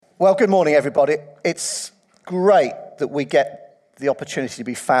Well, good morning, everybody. It's great that we get the opportunity to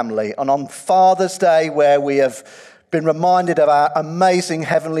be family. And on Father's Day, where we have been reminded of our amazing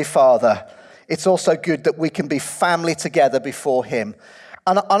Heavenly Father, it's also good that we can be family together before Him.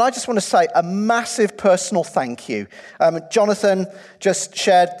 And I just want to say a massive personal thank you. Jonathan just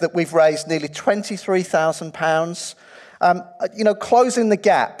shared that we've raised nearly £23,000. Closing the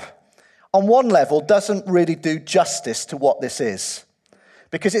gap on one level doesn't really do justice to what this is.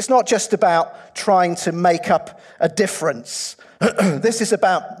 Because it's not just about trying to make up a difference. This is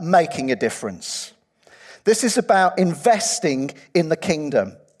about making a difference. This is about investing in the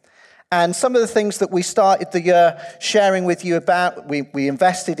kingdom. And some of the things that we started the year sharing with you about, we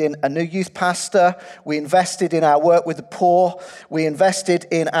invested in a new youth pastor, we invested in our work with the poor, we invested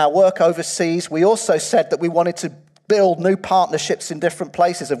in our work overseas. We also said that we wanted to build new partnerships in different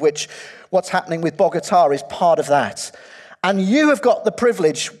places, of which what's happening with Bogota is part of that. And you have got the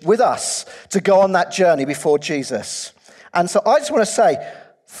privilege with us to go on that journey before Jesus. And so I just want to say,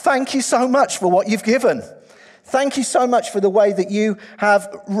 thank you so much for what you've given. Thank you so much for the way that you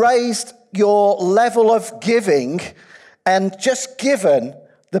have raised your level of giving and just given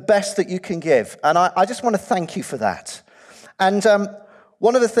the best that you can give. And I just want to thank you for that. And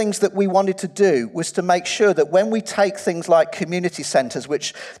one of the things that we wanted to do was to make sure that when we take things like community centres,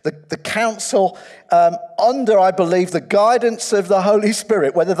 which the council, under, I believe, the guidance of the Holy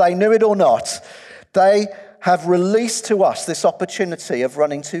Spirit, whether they knew it or not, they have released to us this opportunity of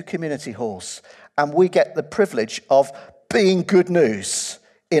running 2 community halls. And we get the privilege of being good news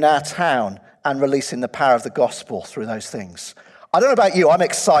in our town and releasing the power of the gospel through those things. I don't know about you, I'm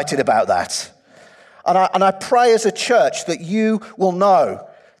excited about that. And I pray as a church that you will know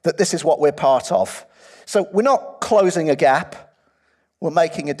that this is what we're part of. So we're not closing a gap, we're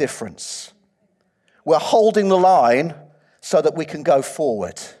making a difference. We're holding the line so that we can go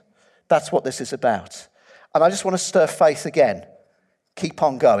forward. That's what this is about. And I just want to stir faith again. Keep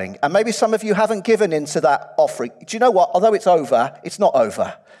on going. And maybe some of you haven't given into that offering. Do you know what? Although it's over, it's not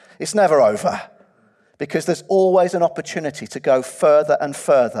over. It's never over. Because there's always an opportunity to go further and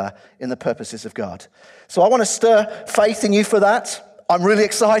further in the purposes of God. So I want to stir faith in you for that. I'm really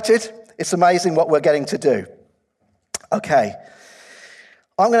excited. It's amazing what we're getting to do. Okay.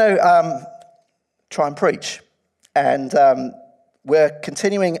 I'm going to try and preach. And we're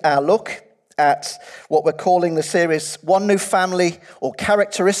continuing our look at what we're calling the series, One New Family, or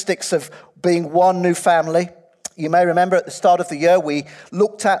Characteristics of Being One New Family. You may remember at the start of the year, we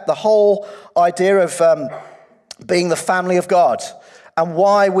looked at the whole idea of being the family of God and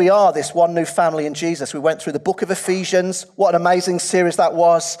why we are this one new family in Jesus. We went through the book of Ephesians. What an amazing series that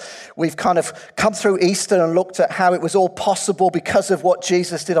was. We've kind of come through Easter and looked at how it was all possible because of what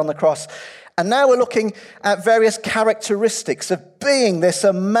Jesus did on the cross. And now we're looking at various characteristics of being this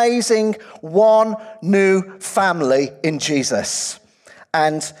amazing one new family in Jesus.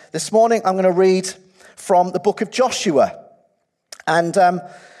 And this morning I'm going to read from the book of Joshua. And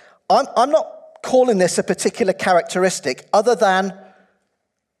I'm not calling this a particular characteristic other than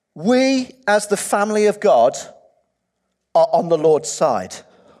we as the family of God are on the Lord's side.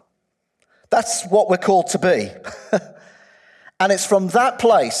 That's what we're called to be. And it's from that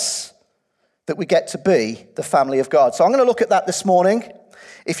place that we get to be the family of God. So I'm going to look at that this morning.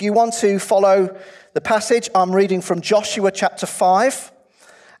 If you want to follow the passage, I'm reading from Joshua chapter 5.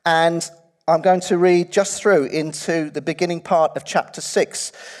 And I'm going to read just through into the beginning part of chapter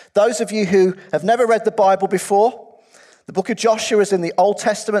 6. Those of you who have never read the Bible before, the book of Joshua is in the Old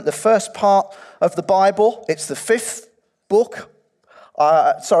Testament, the first part of the Bible. It's the 5th book.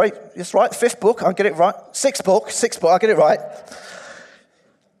 Sorry, that's right, 5th book. I'll get it right. 6th book. I'll get it right.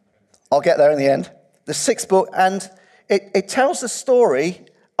 I'll get there in the end. The 6th book. And it tells the story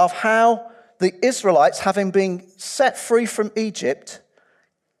of how the Israelites, having been set free from Egypt,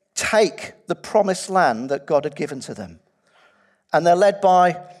 take the promised land that God had given to them. And they're led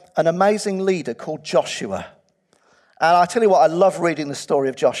by an amazing leader called Joshua. And I tell you what, I love reading the story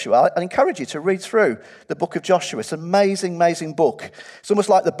of Joshua. I encourage you to read through the book of Joshua. It's an amazing, amazing book. It's almost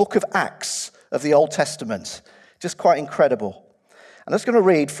like the book of Acts of the Old Testament. Just quite incredible. And I'm just going to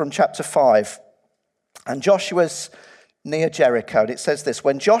read from chapter 5. And Joshua's near Jericho. And it says this: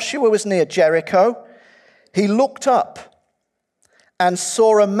 When Joshua was near Jericho, he looked up and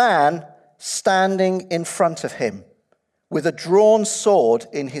saw a man standing in front of him with a drawn sword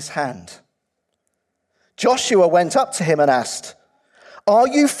in his hand. Joshua went up to him and asked, "Are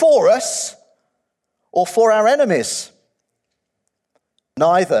you for us or for our enemies?"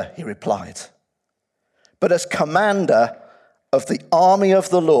 "Neither," he replied, "but as commander of the army of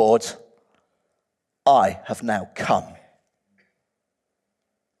the Lord, I have now come."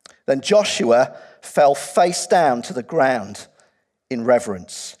 Then Joshua fell face down to the ground in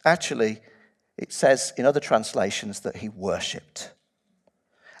reverence. Actually, it says in other translations that he worshipped.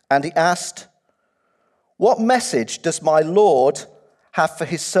 And he asked, "What message does my Lord have for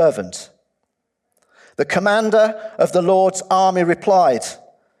his servant?" The commander of the Lord's army replied,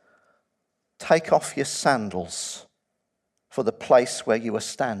 "Take off your sandals, for the place where you are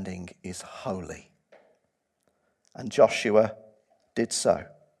standing is holy." And Joshua did so.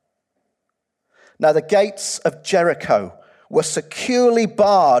 Now the gates of Jericho were securely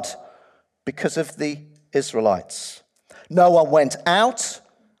barred because of the Israelites. No one went out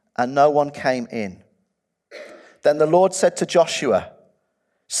and no one came in. Then the Lord said to Joshua,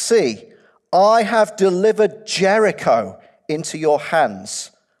 "See, I have delivered Jericho into your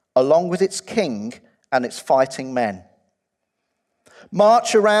hands, along with its king and its fighting men.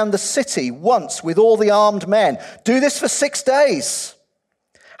 March around the city once with all the armed men. Do this for 6 days.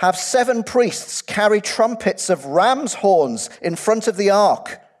 Have 7 priests carry trumpets of ram's horns in front of the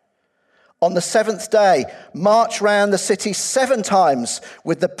ark. On the 7th day, march round the city 7 times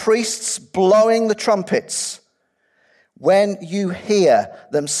with the priests blowing the trumpets. When you hear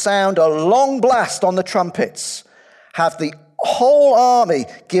them sound a long blast on the trumpets, have the whole army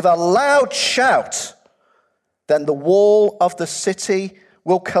give a loud shout. Then the wall of the city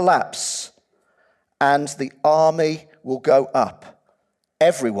will collapse and the army will go up,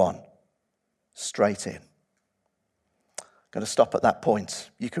 everyone straight in." I'm going to stop at that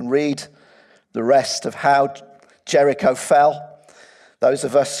point. You can read the rest of how Jericho fell. Those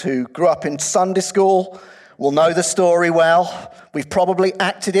of us who grew up in Sunday school will know the story well. We've probably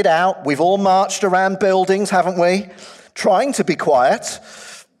acted it out. We've all marched around buildings, haven't we? Trying to be quiet.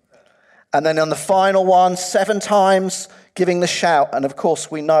 And then on the final one, 7 times giving the shout. And of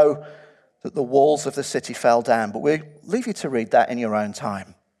course, we know that the walls of the city fell down. But we'll leave you to read that in your own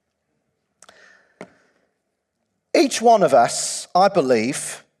time. Each one of us, I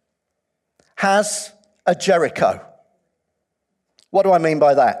believe, has a Jericho. What do I mean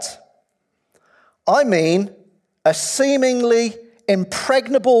by that? I mean a seemingly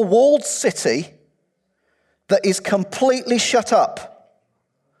impregnable walled city that is completely shut up,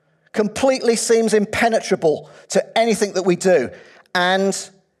 completely seems impenetrable to anything that we do, and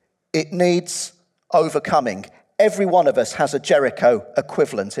it needs overcoming. Every one of us has a Jericho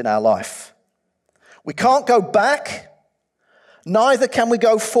equivalent in our life. We can't go back, neither can we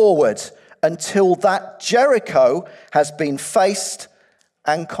go forward until that Jericho has been faced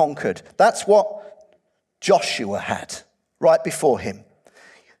and conquered. That's what Joshua had right before him.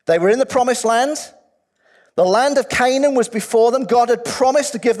 They were in the promised land. The land of Canaan was before them. God had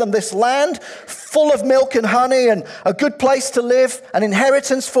promised to give them this land full of milk and honey and a good place to live, an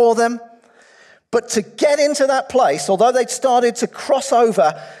inheritance for them. But to get into that place, although they'd started to cross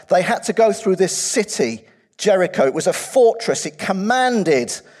over, they had to go through this city, Jericho. It was a fortress. It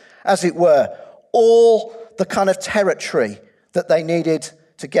commanded, as it were, all the kind of territory that they needed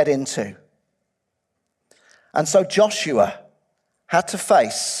to get into. And so Joshua had to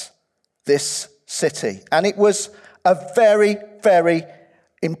face this city. And it was a very, very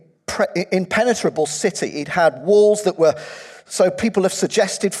impenetrable city. It had walls that were, so people have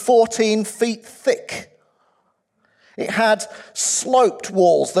suggested, 14 feet thick. It had sloped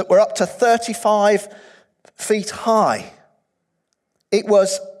walls that were up to 35 feet high. It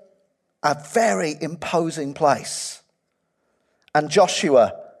was a very imposing place. And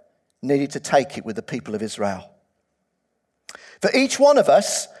Joshua needed to take it with the people of Israel. For each one of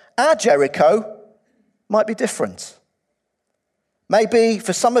us, our Jericho might be different. Maybe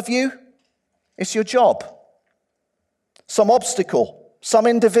for some of you, it's your job, some obstacle, some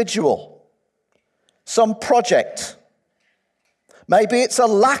individual, some project. Maybe it's a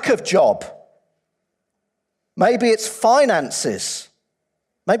lack of job. Maybe it's finances.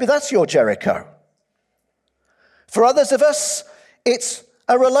 Maybe that's your Jericho. For others of us, it's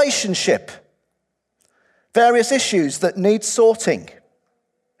a relationship, various issues that need sorting.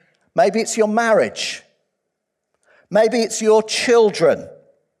 Maybe it's your marriage. Maybe it's your children.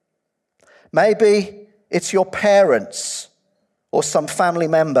 Maybe it's your parents or some family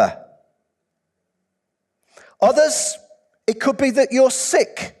member. Others, it could be that you're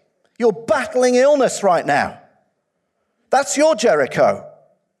sick. You're battling illness right now. That's your Jericho.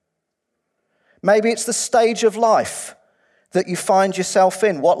 Maybe it's the stage of life that you find yourself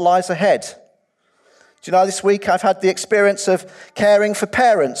in, what lies ahead. Do you know, this week I've had the experience of caring for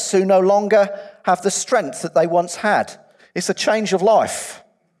parents who no longer have the strength that they once had. It's a change of life.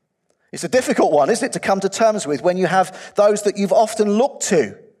 It's a difficult one, isn't it, to come to terms with when you have those that you've often looked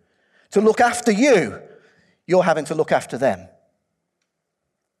to look after you. You're having to look after them.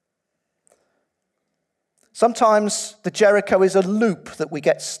 Sometimes the Jericho is a loop that we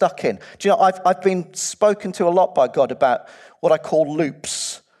get stuck in. Do you know, I've been spoken to a lot by God about what I call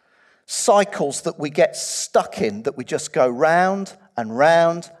loops, cycles that we get stuck in, that we just go round and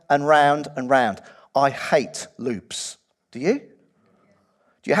round and round and round. I hate loops. Do you?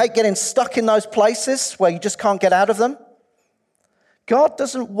 Do you hate getting stuck in those places where you just can't get out of them? God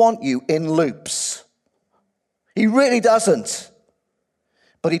doesn't want you in loops. He really doesn't.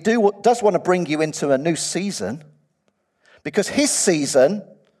 But he does want to bring you into a new season, because his season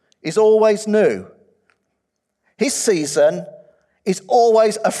is always new. His season is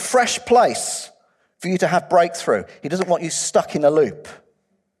always a fresh place for you to have breakthrough. He doesn't want you stuck in a loop.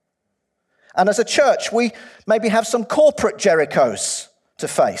 And as a church, we maybe have some corporate Jerichos to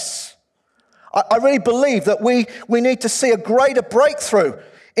face. I really believe that we need to see a greater breakthrough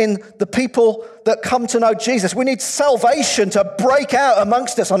in the people that come to know Jesus. We need salvation to break out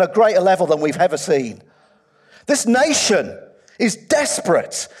amongst us on a greater level than we've ever seen. This nation is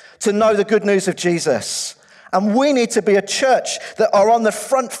desperate to know the good news of Jesus. And we need to be a church that are on the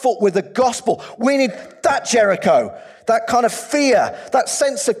front foot with the gospel. We need that Jericho, that kind of fear, that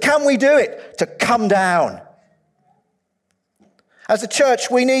sense of can we do it, to come down. As a church,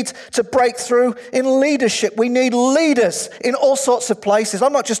 we need to break through in leadership. We need leaders in all sorts of places.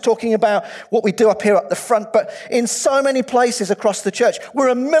 I'm not just talking about what we do up here at the front, but in so many places across the church. We're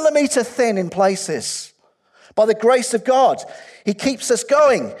a millimetre thin in places. By the grace of God, he keeps us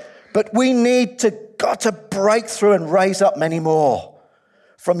going. But we need God to break through and raise up many more.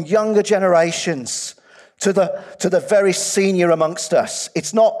 From younger generations to the very senior amongst us.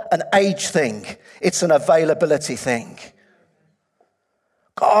 It's not an age thing. It's an availability thing.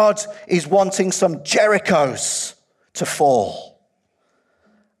 God is wanting some Jerichos to fall.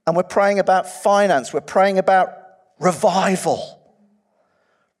 And we're praying about finance. We're praying about revival.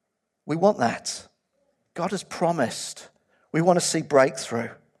 We want that. God has promised. We want to see breakthrough.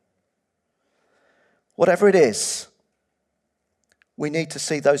 Whatever it is, we need to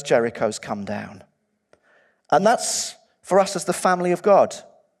see those Jerichos come down. And that's for us as the family of God.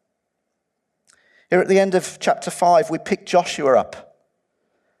 Here at the end of chapter 5, we pick Joshua up,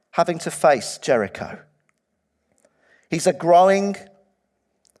 having to face Jericho. He's a growing,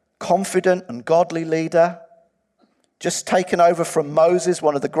 confident and godly leader, just taken over from Moses,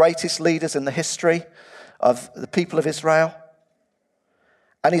 one of the greatest leaders in the history of the people of Israel.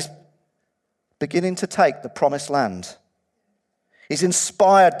 And he's beginning to take the promised land. He's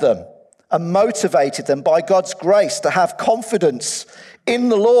inspired them and motivated them by God's grace to have confidence in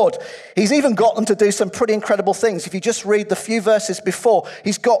the Lord. He's even got them to do some pretty incredible things. If you just read the few verses before,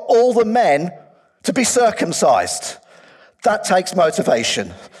 he's got all the men to be circumcised. That takes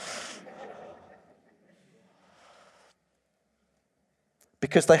motivation.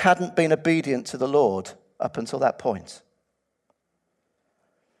 Because they hadn't been obedient to the Lord up until that point.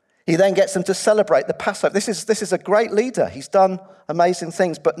 He then gets them to celebrate the Passover. This is a great leader. He's done amazing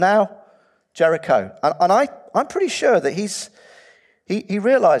things. But now, Jericho. And I'm pretty sure that he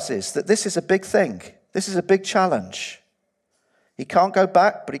realizes that this is a big thing. This is a big challenge. He can't go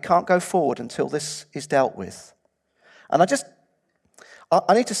back, but he can't go forward until this is dealt with. And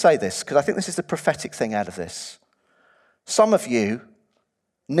I need to say this, because I think this is the prophetic thing out of this. Some of you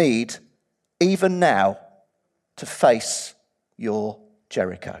need, even now, to face your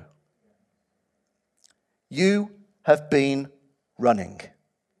Jericho. You have been running.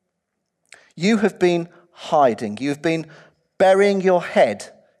 You have been hiding. You've been burying your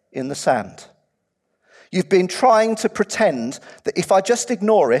head in the sand. You've been trying to pretend that if I just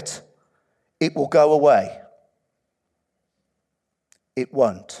ignore it, it will go away. It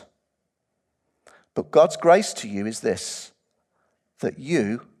won't. But God's grace to you is this, that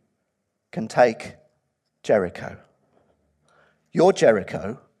you can take Jericho. Your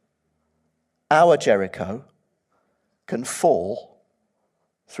Jericho, our Jericho, can fall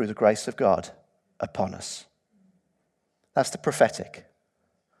through the grace of God upon us. That's the prophetic.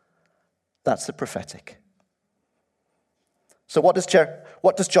 That's the prophetic. So what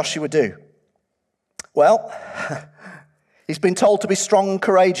does Joshua do? Well, he's been told to be strong and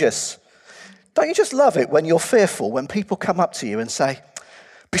courageous. Don't you just love it when you're fearful, when people come up to you and say,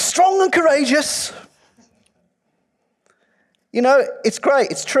 be strong and courageous? You know, it's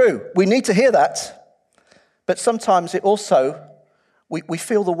great, it's true. We need to hear that. But sometimes it also, we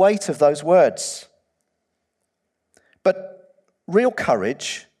feel the weight of those words. But real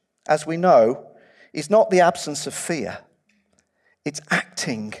courage, as we know, is not the absence of fear. It's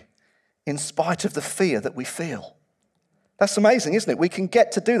acting in spite of the fear that we feel. That's amazing, isn't it? We can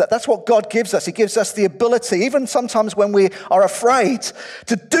get to do that. That's what God gives us. He gives us the ability, even sometimes when we are afraid,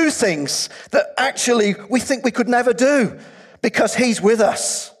 to do things that actually we think we could never do because he's with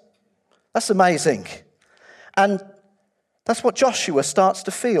us. That's amazing. And that's what Joshua starts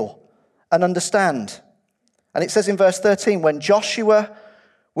to feel and understand. And it says in verse 13, when Joshua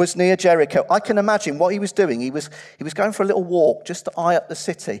was near Jericho, I can imagine what he was doing. He was going for a little walk just to eye up the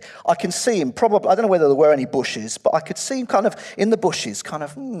city. I can see him probably, I don't know whether there were any bushes, but I could see him kind of in the bushes, kind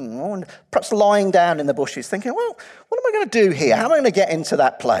of, perhaps lying down in the bushes, thinking, well, what am I going to do here? How am I going to get into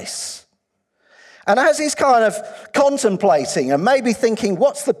that place? And as he's kind of contemplating and maybe thinking,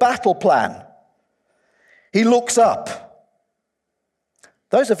 what's the battle plan? He looks up.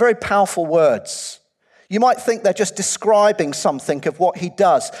 Those are very powerful words. You might think they're just describing something of what he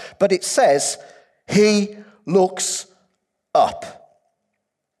does, but it says he looks up.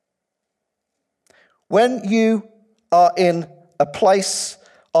 When you are in a place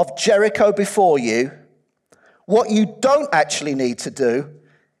of Jericho before you, what you don't actually need to do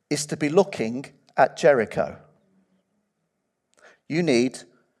is to be looking at Jericho. You need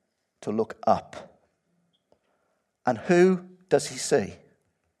to look up. And who does he see?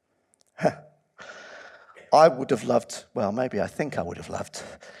 I would have loved, well, maybe I think I would have loved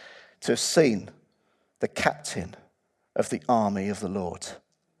to have seen the captain of the army of the Lord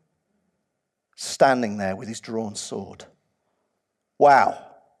standing there with his drawn sword. Wow.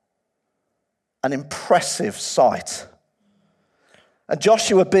 An impressive sight. And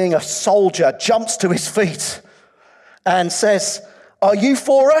Joshua, being a soldier, jumps to his feet and says, are you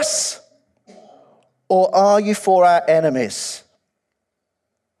for us or are you for our enemies?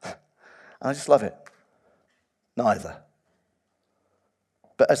 I just love it. Neither.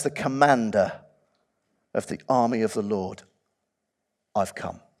 But as the commander of the army of the Lord, I've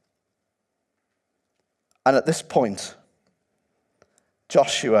come. And at this point,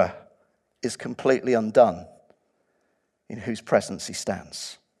 Joshua is completely undone in whose presence he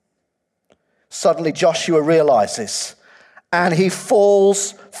stands. Suddenly Joshua realizes, and he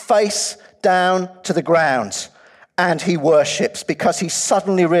falls face down to the ground, and he worships because he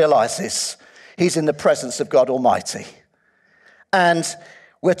suddenly realizes he's in the presence of God Almighty. And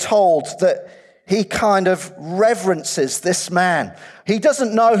we're told that he kind of reverences this man. He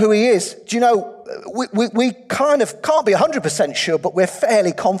doesn't know who he is. Do you know, we kind of can't be 100% sure, but we're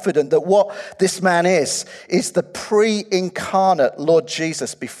fairly confident that what this man is the pre-incarnate Lord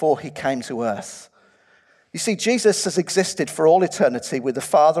Jesus before he came to earth. You see, Jesus has existed for all eternity with the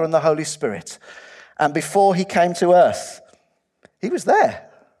Father and the Holy Spirit. And before he came to earth, he was there.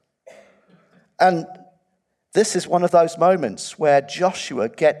 And this is one of those moments where Joshua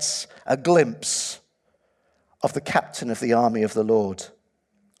gets a glimpse of the captain of the army of the Lord.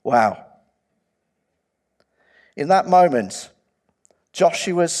 Wow. In that moment,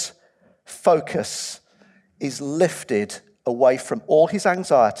 Joshua's focus is lifted away from all his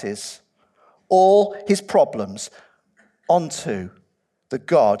anxieties, all his problems, onto the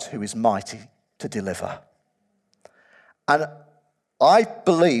God who is mighty to deliver. And I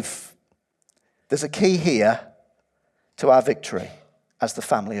believe there's a key here to our victory as the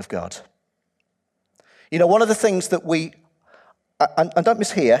family of God. You know, one of the things that we, and don't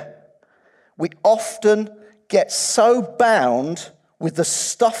miss here, we often get so bound with the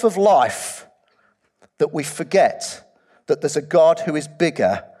stuff of life that we forget that there's a God who is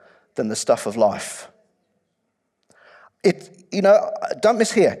bigger than the stuff of life. Don't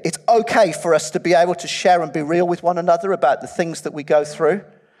miss here. It's okay for us to be able to share and be real with one another about the things that we go through.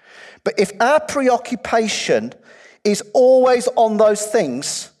 But if our preoccupation is always on those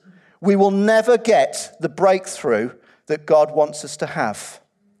things, we will never get the breakthrough that God wants us to have.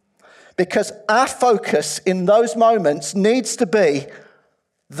 Because our focus in those moments needs to be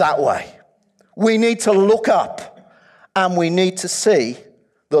that way. We need to look up and we need to see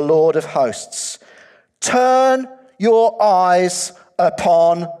the Lord of hosts. Turn your eyes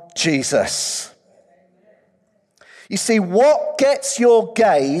upon Jesus. You see, what gets your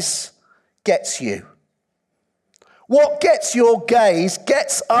gaze gets you. What gets your gaze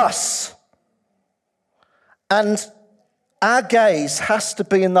gets us. And our gaze has to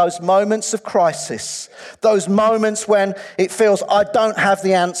be in those moments of crisis, those moments when it feels, I don't have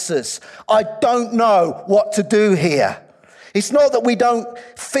the answers. I don't know what to do here. It's not that we don't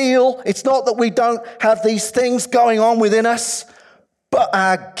feel, it's not that we don't have these things going on within us, but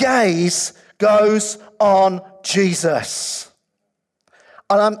our gaze goes on Jesus.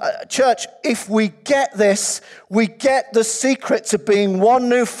 And church, if we get this, we get the secret to being one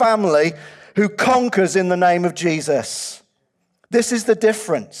new family who conquers in the name of Jesus. This is the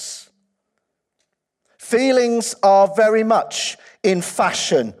difference. Feelings are very much in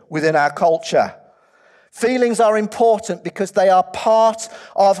fashion within our culture. Feelings are important because they are part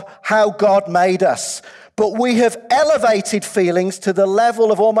of how God made us. But we have elevated feelings to the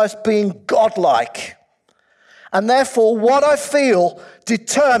level of almost being godlike. And therefore, what I feel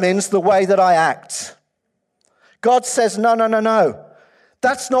determines the way that I act. God says, no.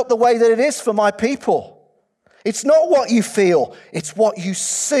 That's not the way that it is for my people. It's not what you feel, it's what you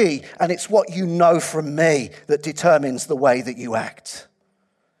see, and it's what you know from me that determines the way that you act.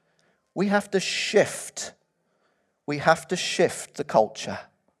 We have to shift. We have to shift the culture.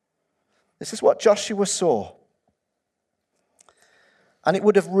 This is what Joshua saw. And it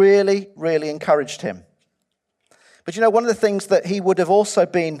would have really, really encouraged him. But you know, one of the things that he would have also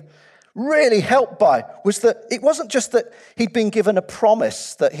been really helped by was that it wasn't just that he'd been given a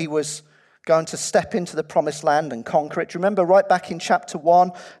promise that he was going to step into the promised land and conquer it. Do you remember right back in chapter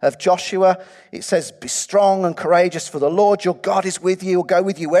 1 of Joshua, it says, be strong and courageous, for the Lord your God is with you. He'll go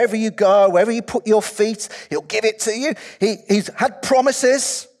with you wherever you go, wherever you put your feet, he'll give it to you. He's had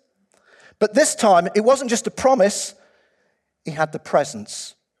promises, but this time it wasn't just a promise, he had the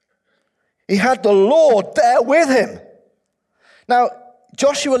presence. He had the Lord there with him. Now,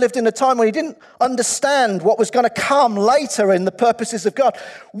 Joshua lived in a time when he didn't understand what was going to come later in the purposes of God.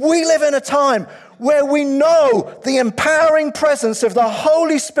 We live in a time where we know the empowering presence of the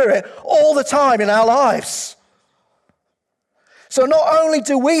Holy Spirit all the time in our lives. So not only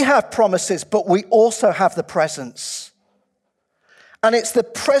do we have promises, but we also have the presence. And it's the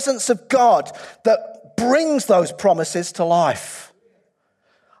presence of God that brings those promises to life.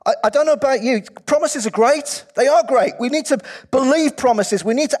 I don't know about you. Promises are great. They are great. We need to believe promises.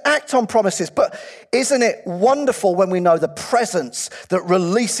 We need to act on promises. But isn't it wonderful when we know the presence that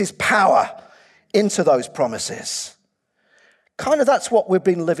releases power into those promises? Kind of that's what we've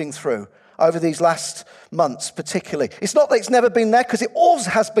been living through over these last months particularly. It's not that it's never been there, because it always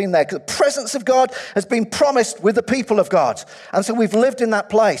has been there. Because the presence of God has been promised with the people of God. And so we've lived in that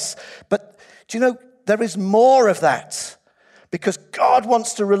place. But do you know, there is more of that. Because God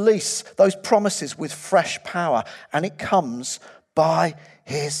wants to release those promises with fresh power. And it comes by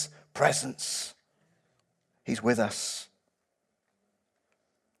his presence. He's with us.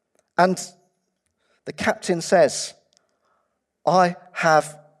 And the captain says, I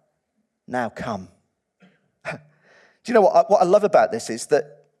have now come. Do you know what I love about this is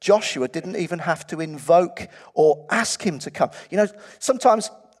that Joshua didn't even have to invoke or ask him to come. You know,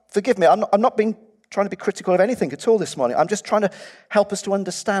 sometimes, forgive me, I'm not trying to be critical of anything at all this morning. I'm just trying to help us to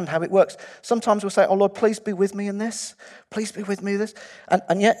understand how it works. Sometimes we'll say, oh Lord, please be with me in this. Please be with me in this.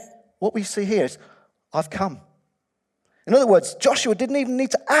 And yet, what we see here is, I've come. In other words, Joshua didn't even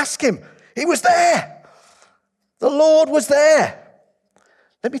need to ask him. He was there. The Lord was there.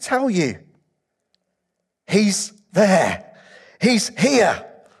 Let me tell you, he's there. He's here.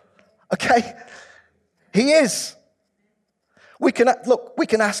 Okay? He is. We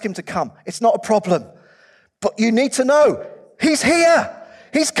can ask him to come. It's not a problem. But you need to know, he's here.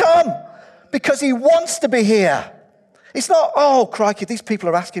 He's come because he wants to be here. It's not, oh, crikey, these people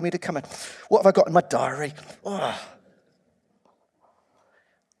are asking me to come in. What have I got in my diary? Oh.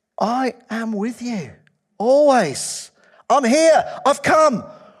 I am with you, always. I'm here. I've come.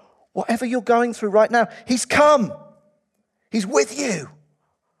 Whatever you're going through right now, he's come. He's with you.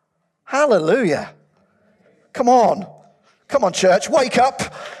 Hallelujah. Come on. Come on, church, wake up.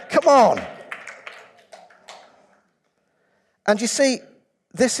 Come on. And you see,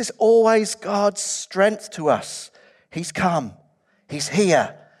 this is always God's strength to us. He's come. He's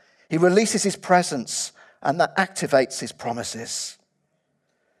here. He releases his presence, and that activates his promises.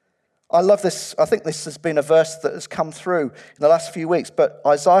 I love this. I think this has been a verse that has come through in the last few weeks, but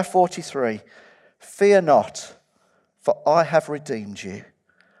Isaiah 43, fear not, for I have redeemed you.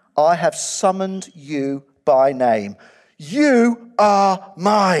 I have summoned you by name. You are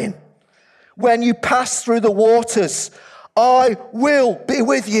mine. When you pass through the waters, I will be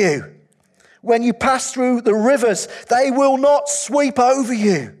with you. When you pass through the rivers, they will not sweep over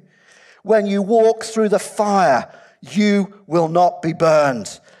you. When you walk through the fire, you will not be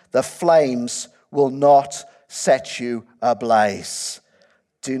burned. The flames will not set you ablaze.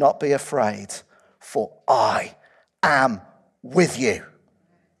 Do not be afraid, for I am with you.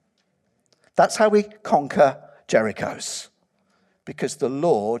 That's how we conquer Jerichos, because the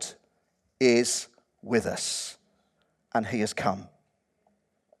Lord is with us and he has come.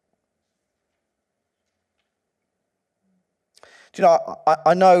 Do you know,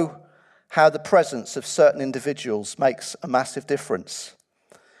 I know how the presence of certain individuals makes a massive difference.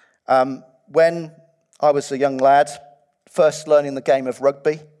 When I was a young lad, first learning the game of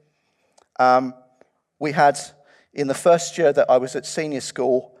rugby, we had, in the first year that I was at senior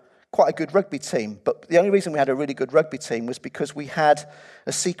school, quite a good rugby team. But the only reason we had a really good rugby team was because we had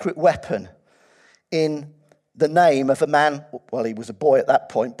a secret weapon in the name of a man. Well, he was a boy at that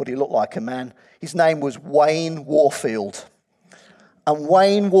point, but he looked like a man. His name was Wayne Warfield. And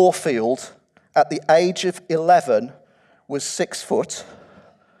Wayne Warfield, at the age of 11, was 6 foot,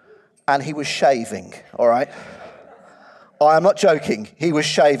 and he was shaving, all right? I am not joking. He was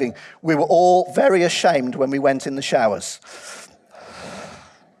shaving. We were all very ashamed when we went in the showers.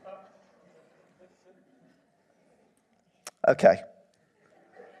 Okay.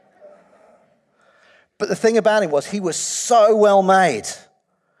 But the thing about him was he was so well made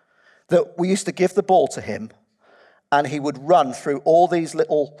that we used to give the ball to him and he would run through all these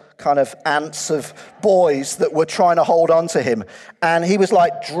little kind of ants of boys that were trying to hold on to him. And he was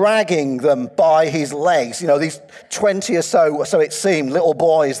like dragging them by his legs, these 20 or so it seemed, little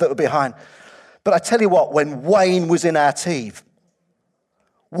boys that were behind. But I tell you what, when Wayne was in our team,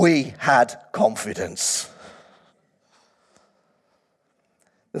 we had confidence.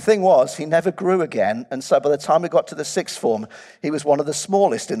 The thing was, he never grew again, and so by the time we got to the sixth form, he was one of the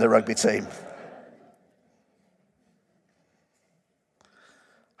smallest in the rugby team.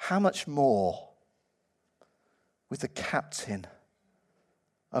 How much more with the captain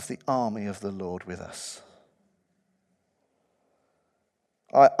of the army of the Lord with us?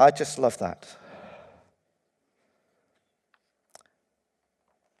 I just love that.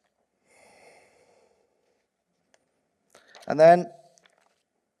 And then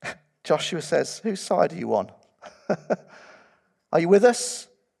Joshua says, whose side are you on? Are you with us?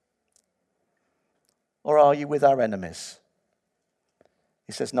 Or are you with our enemies?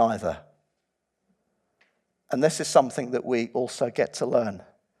 He says, neither. And this is something that we also get to learn.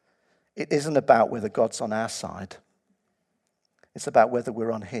 It isn't about whether God's on our side. It's about whether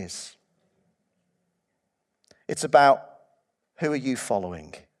we're on his. It's about who are you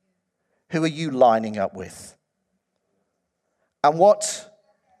following? Who are you lining up with? And what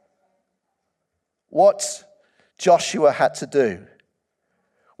Joshua had to do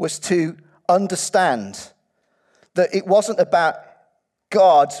was to understand that it wasn't about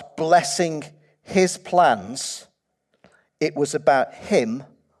God blessing his plans. It was about him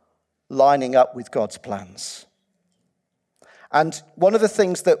lining up with God's plans. And one of the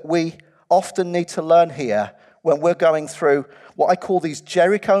things that we often need to learn here when we're going through what I call these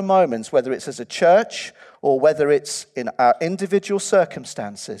Jericho moments, whether it's as a church or whether it's in our individual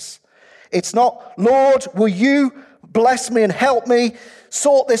circumstances, it's not, Lord, will you bless me and help me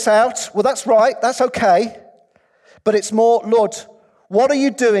sort this out? Well, that's right. That's okay. But it's more, Lord, what are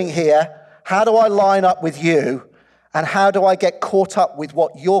you doing here? How do I line up with you? And how do I get caught up with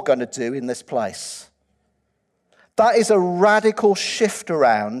what you're going to do in this place? That is a radical shift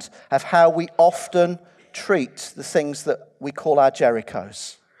around of how we often treat the things that we call our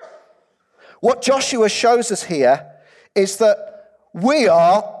Jerichos. What Joshua shows us here is that we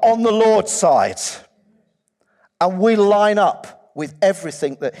are on the Lord's side and we line up with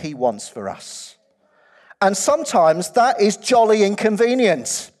everything that he wants for us. And sometimes that is jolly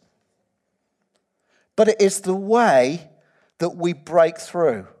inconvenient. But it is the way that we break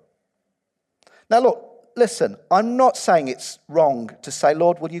through. Now look, listen, I'm not saying it's wrong to say,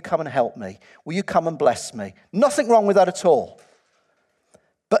 Lord, will you come and help me? Will you come and bless me? Nothing wrong with that at all.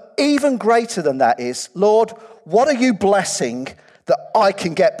 But even greater than that is, Lord, what are you blessing that I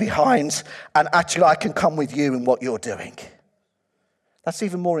can get behind and actually I can come with you in what you're doing? That's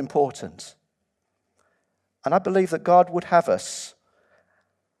even more important. And I believe that God would have us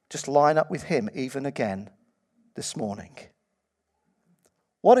just line up with him even again this morning.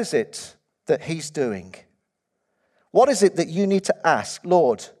 What is it that he's doing? What is it that you need to ask,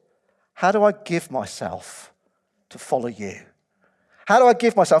 Lord, how do I give myself to follow you? How do I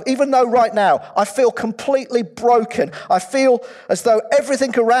give myself? Even though right now I feel completely broken. I feel as though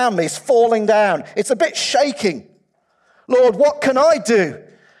everything around me is falling down. It's a bit shaking. Lord, what can I do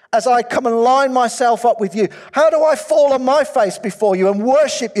as I come and line myself up with you? How do I fall on my face before you and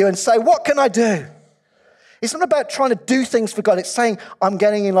worship you and say, what can I do? It's not about trying to do things for God. It's saying, I'm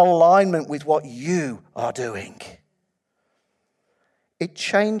getting in alignment with what you are doing. It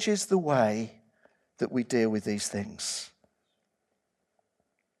changes the way that we deal with these things.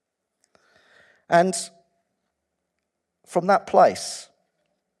 And from that place,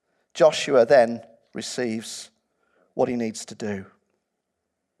 Joshua then receives what he needs to do.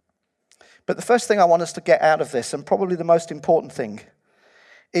 But the first thing I want us to get out of this, and probably the most important thing,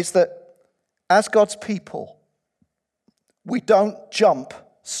 is that as God's people, we don't jump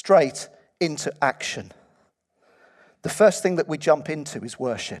straight into action. The first thing that we jump into is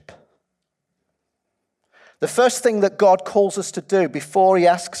worship. The first thing that God calls us to do before he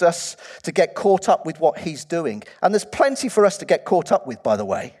asks us to get caught up with what he's doing, and there's plenty for us to get caught up with, by the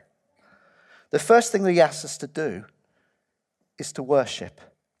way. The first thing that he asks us to do is to worship.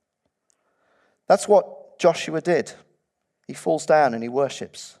 That's what Joshua did. He falls down and he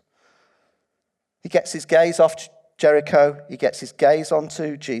worships. He gets his gaze off Jericho, he gets his gaze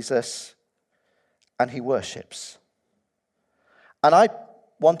onto Jesus, and he worships. And I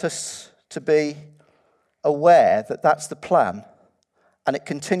want us to be aware that that's the plan, and it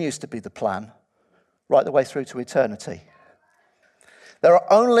continues to be the plan right the way through to eternity. There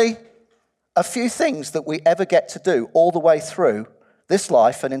are only a few things that we ever get to do all the way through this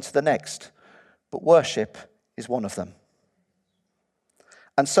life and into the next, but worship is one of them.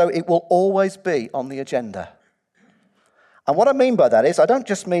 And so it will always be on the agenda. And what I mean by that is, I don't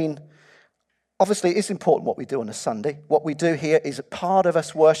just mean, obviously it's important what we do on a Sunday. What we do here is a part of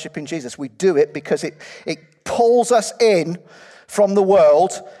us worshiping Jesus. We do it because it pulls us in from the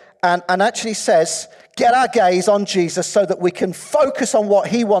world and actually says, get our gaze on Jesus so that we can focus on what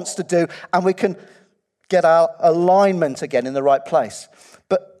he wants to do and we can get our alignment again in the right place.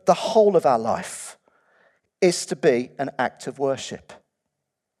 But the whole of our life is to be an act of worship.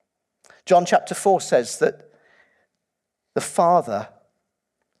 John chapter 4 says that the Father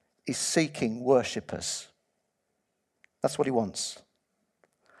is seeking worshippers. That's what he wants.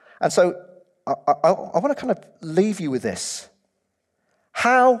 And so I want to kind of leave you with this.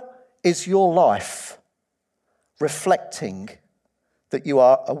 How is your life reflecting that you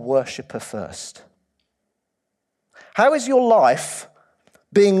are a worshipper first? How is your life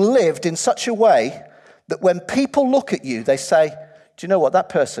being lived in such a way that when people look at you, they say, do you know what? That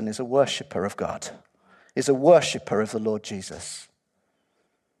person is a worshipper of God, is a worshipper of the Lord Jesus.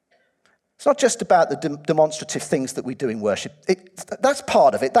 It's not just about the demonstrative things that we do in worship. That's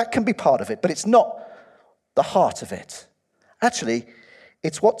part of it. That can be part of it, but it's not the heart of it. Actually,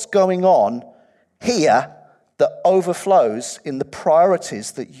 it's what's going on here that overflows in the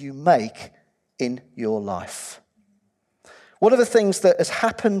priorities that you make in your life. One of the things that has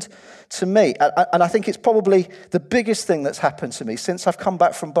happened to me, and I think it's probably the biggest thing that's happened to me since I've come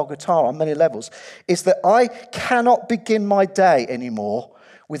back from Bogota on many levels, is that I cannot begin my day anymore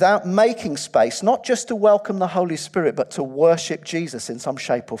without making space, not just to welcome the Holy Spirit, but to worship Jesus in some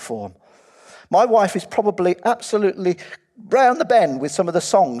shape or form. My wife is probably absolutely round the bend with some of the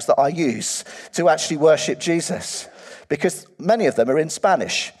songs that I use to actually worship Jesus, because many of them are in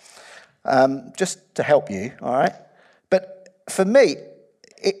Spanish, just to help you, all right? But for me,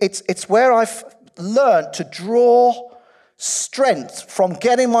 it's where I've learned to draw strength from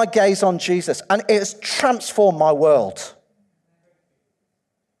getting my gaze on Jesus, and it has transformed my world.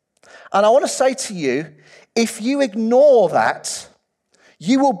 And I want to say to you, if you ignore that,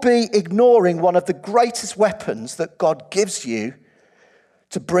 you will be ignoring one of the greatest weapons that God gives you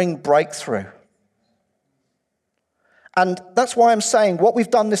to bring breakthrough. And that's why I'm saying what we've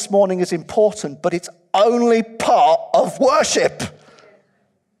done this morning is important, but it's only part of worship.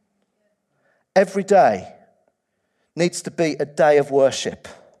 Every day needs to be a day of worship.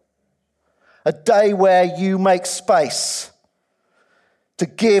 A day where you make space to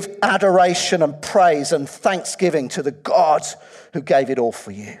give adoration and praise and thanksgiving to the God who gave it all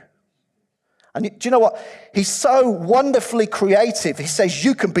for you. And do you know what? He's so wonderfully creative. He says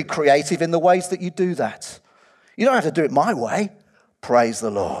you can be creative in the ways that you do that. You don't have to do it my way. Praise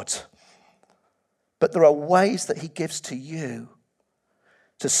the Lord. But there are ways that he gives to you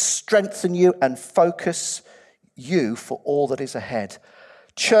to strengthen you and focus you for all that is ahead.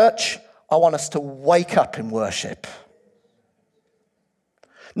 Church, I want us to wake up in worship.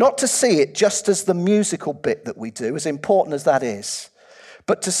 Not to see it just as the musical bit that we do, as important as that is,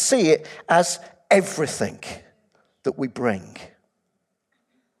 but to see it as everything that we bring.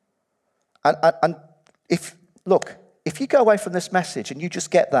 And if you go away from this message and you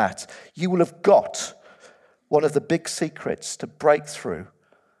just get that, you will have got one of the big secrets to breakthrough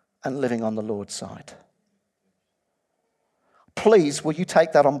and living on the Lord's side. Please, will you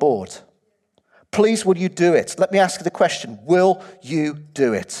take that on board? Please, will you do it? Let me ask you the question, will you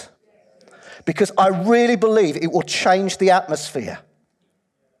do it? Because I really believe it will change the atmosphere.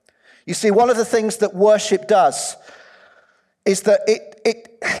 You see, one of the things that worship does is that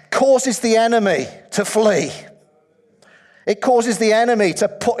it causes the enemy to flee. It causes the enemy to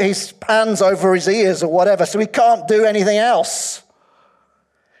put his hands over his ears or whatever, so he can't do anything else.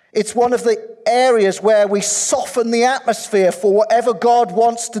 It's one of the areas where we soften the atmosphere for whatever God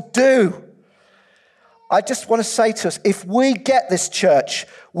wants to do. I just want to say to us, if we get this, church,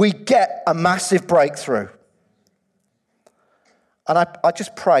 we get a massive breakthrough. And I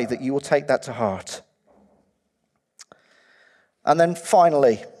just pray that you will take that to heart. And then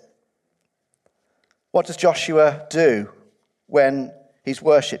finally, what does Joshua do when he's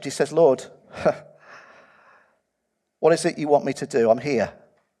worshipped? He says, Lord, what is it you want me to do? I'm here.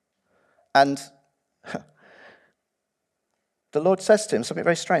 And the Lord says to him something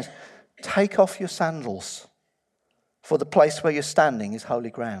very strange. Take off your sandals, for the place where you're standing is holy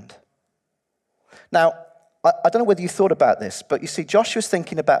ground. Now, I don't know whether you thought about this, but you see, Joshua's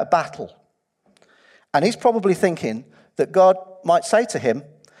thinking about a battle. And he's probably thinking that God might say to him,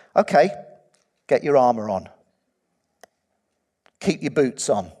 okay, get your armor on. Keep your boots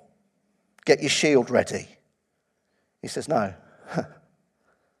on. Get your shield ready. He says, no.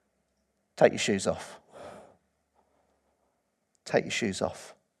 Take your shoes off. Take your shoes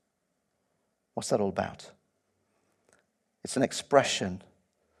off. What's that all about? It's an expression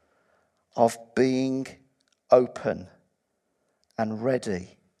of being open and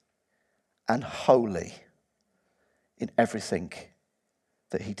ready and holy in everything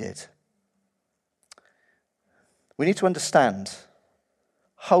that he did. We need to understand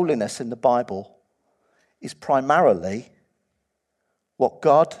holiness in the Bible is primarily what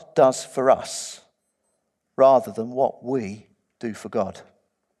God does for us rather than what we do for God.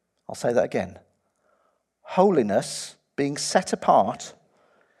 I'll say that again. Holiness, being set apart,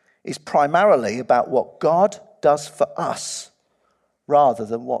 is primarily about what God does for us rather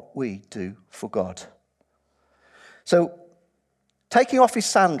than what we do for God. So, taking off his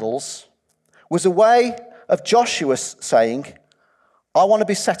sandals was a way of Joshua saying, I want to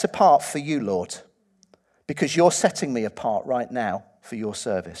be set apart for you, Lord, because you're setting me apart right now for your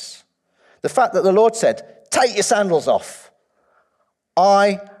service. The fact that the Lord said, take your sandals off.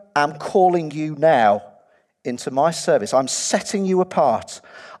 I am calling you now into my service. I'm setting you apart.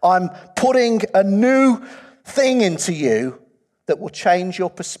 I'm putting a new thing into you that will change your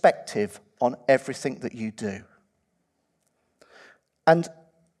perspective on everything that you do. And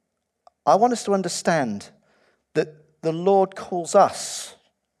I want us to understand that the Lord calls us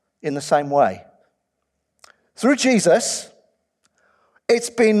in the same way. Through Jesus, it's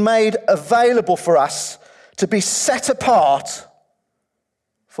been made available for us to be set apart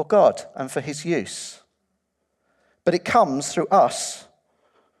for God and for his use. But it comes through us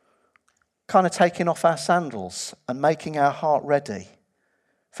kind of taking off our sandals and making our heart ready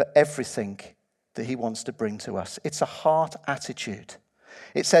for everything that he wants to bring to us. It's a heart attitude.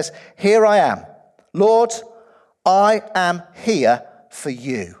 It says, here I am. Lord, I am here for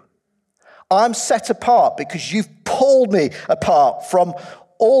you. I'm set apart because you've pulled me apart from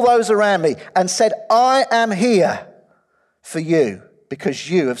all those around me and said, I am here for you because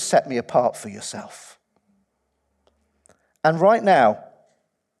you have set me apart for yourself. And right now,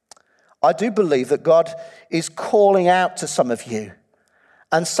 I do believe that God is calling out to some of you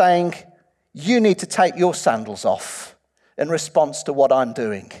and saying, you need to take your sandals off in response to what I'm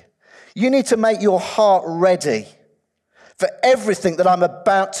doing. You need to make your heart ready for everything that I'm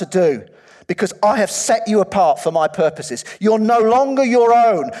about to do because I have set you apart for my purposes. You're no longer your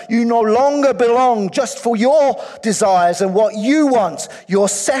own. You no longer belong just for your desires and what you want. You're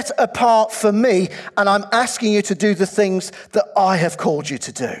set apart for me, and I'm asking you to do the things that I have called you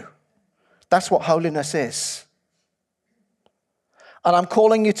to do. That's what holiness is. And I'm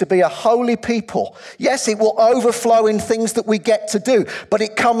calling you to be a holy people. Yes, it will overflow in things that we get to do, but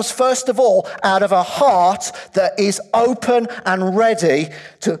it comes first of all out of a heart that is open and ready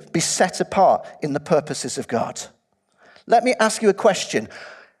to be set apart in the purposes of God. Let me ask you a question.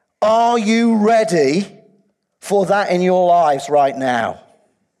 Are you ready for that in your lives right now?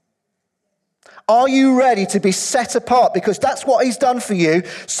 Are you ready to be set apart? Because that's what he's done for you,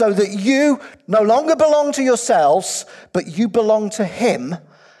 so that you no longer belong to yourselves, but you belong to him,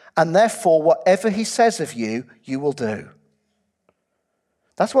 and therefore whatever he says of you, you will do.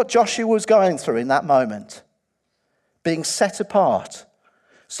 That's what Joshua was going through in that moment. Being set apart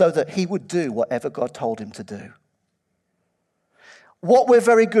so that he would do whatever God told him to do. What we're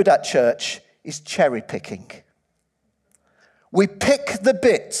very good at, church, is cherry picking. We pick the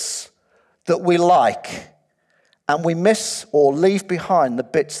bits that we like, and we miss or leave behind the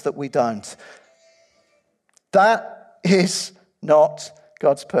bits that we don't. That is not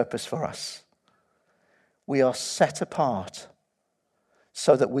God's purpose for us. We are set apart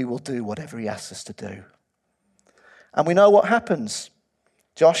so that we will do whatever he asks us to do. And we know what happens.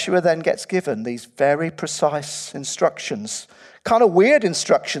 Joshua then gets given these very precise instructions, kind of weird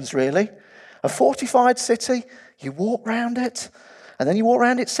instructions really. A fortified city, you walk round it, and then you walk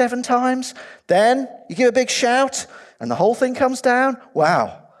around it 7 times. Then you give a big shout, and the whole thing comes down.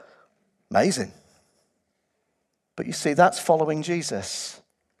 Wow, amazing. But you see, that's following Jesus.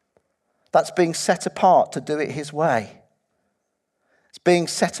 That's being set apart to do it his way. It's being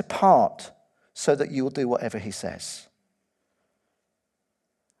set apart so that you will do whatever he says.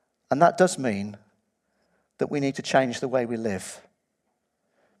 And that does mean that we need to change the way we live.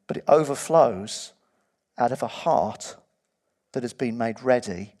 But it overflows out of a heart that has been made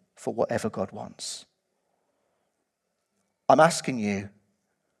ready for whatever God wants. I'm asking you,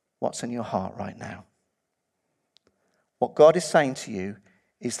 what's in your heart right now? What God is saying to you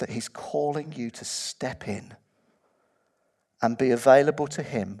is that he's calling you to step in and be available to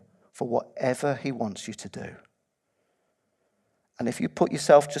him for whatever he wants you to do. And if you put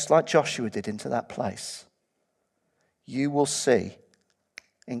yourself, just like Joshua did, into that place, you will see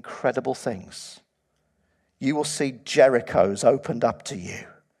incredible things. You will see Jerichos opened up to you.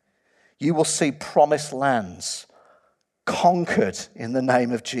 You will see promised lands conquered in the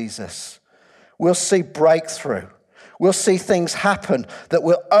name of Jesus. We'll see breakthrough. We'll see things happen that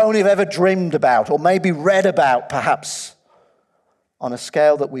we'll only have ever dreamed about or maybe read about, perhaps, on a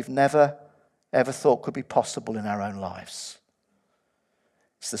scale that we've never, ever thought could be possible in our own lives.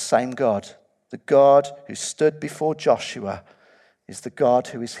 It's the same God. The God who stood before Joshua is the God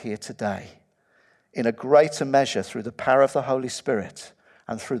who is here today, in a greater measure through the power of the Holy Spirit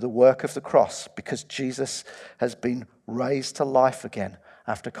and through the work of the cross, because Jesus has been raised to life again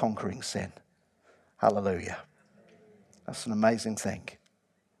after conquering sin. Hallelujah. That's an amazing thing.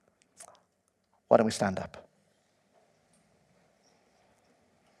 Why don't we stand up?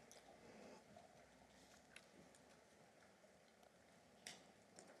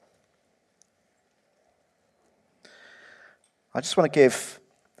 I just want to give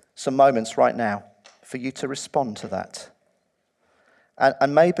some moments right now for you to respond to that.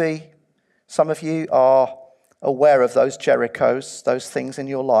 And maybe some of you are aware of those Jerichos, those things in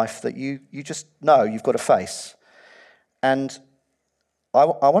your life that you just know you've got to face. And I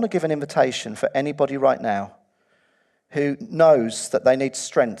want to give an invitation for anybody right now who knows that they need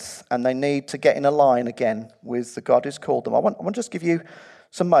strength and they need to get in a line again with the God who's called them. I want to just give you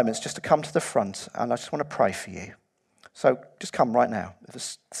some moments just to come to the front, and I just want to pray for you. So just come right now. If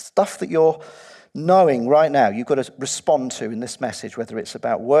there's stuff that you're knowing right now you've got to respond to in this message, whether it's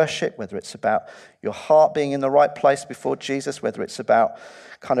about worship, whether it's about your heart being in the right place before Jesus, whether it's about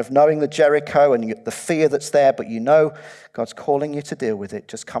kind of knowing the Jericho and the fear that's there, but you know God's calling you to deal with it,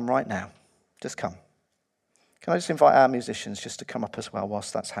 just come right now. Just come. Can I just invite our musicians just to come up as well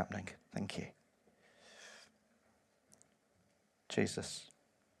whilst that's happening? Thank you. Jesus.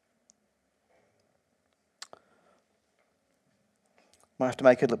 Might have to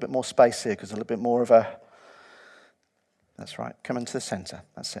make a little bit more space here because a little bit more of a... That's right. Come into the center.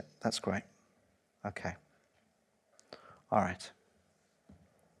 That's it. That's great. Okay. All right.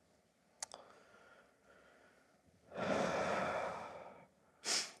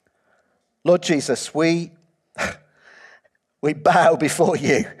 Lord Jesus, we bow before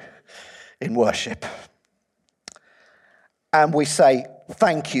you in worship. And we say,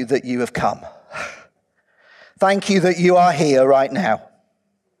 thank you that you have come. Thank you that you are here right now.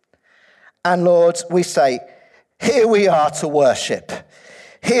 And Lord, we say, here we are to worship.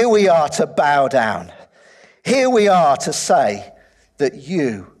 Here we are to bow down. Here we are to say that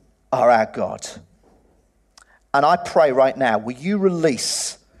you are our God. And I pray right now, will you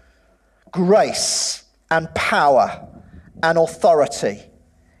release grace and power and authority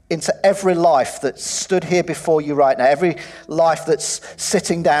into every life that's stood here before you right now, every life that's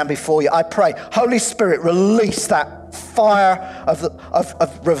sitting down before you. I pray, Holy Spirit, release that fire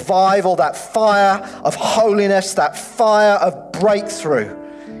of revival, that fire of holiness, that fire of breakthrough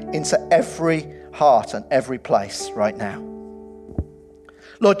into every heart and every place right now.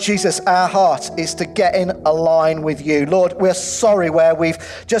 Lord Jesus, our heart is to get in a line with you. Lord, we're sorry where we've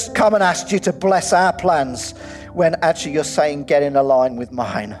just come and asked you to bless our plans when actually you're saying get in a line with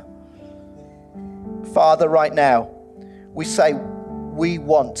mine. Father, right now, we say we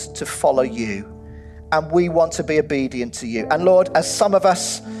want to follow you and we want to be obedient to you. And Lord, as some of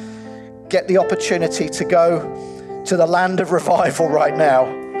us get the opportunity to go to the land of revival right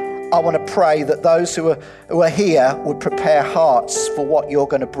now, I want to pray that those who are here would prepare hearts for what you're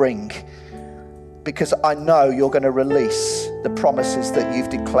going to bring, because I know you're going to release the promises that you've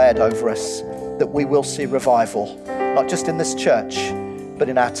declared over us, that we will see revival, not just in this church, but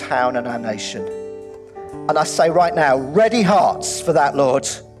in our town and our nation. And I say right now, ready hearts for that, Lord.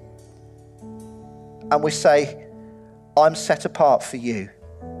 And we say, I'm set apart for you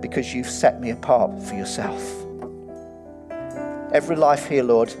because you've set me apart for yourself. Every life here,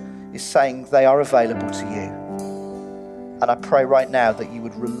 Lord, is saying they are available to you. And I pray right now that you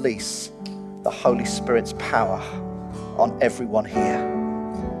would release the Holy Spirit's power on everyone here.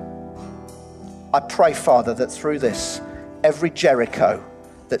 I pray, Father, that through this, every Jericho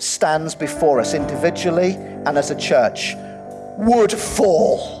that stands before us individually and as a church would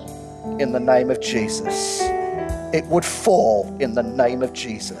fall in the name of Jesus. It would fall in the name of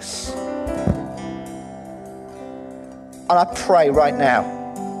Jesus. And I pray right now,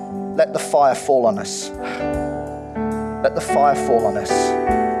 let the fire fall on us. Let the fire fall on us.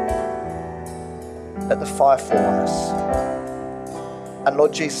 Let the fire fall on us. And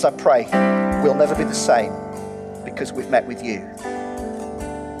Lord Jesus, I pray we'll never be the same because we've met with you.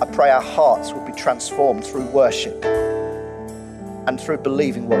 I pray our hearts will be transformed through worship and through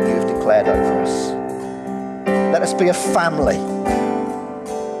believing what you have declared over us. Let us be a family who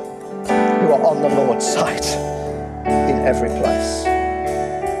are on the Lord's side in every place.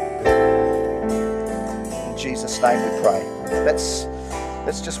 In Jesus' name we pray.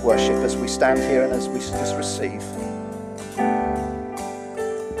 Let's just worship as we stand here and as we just receive.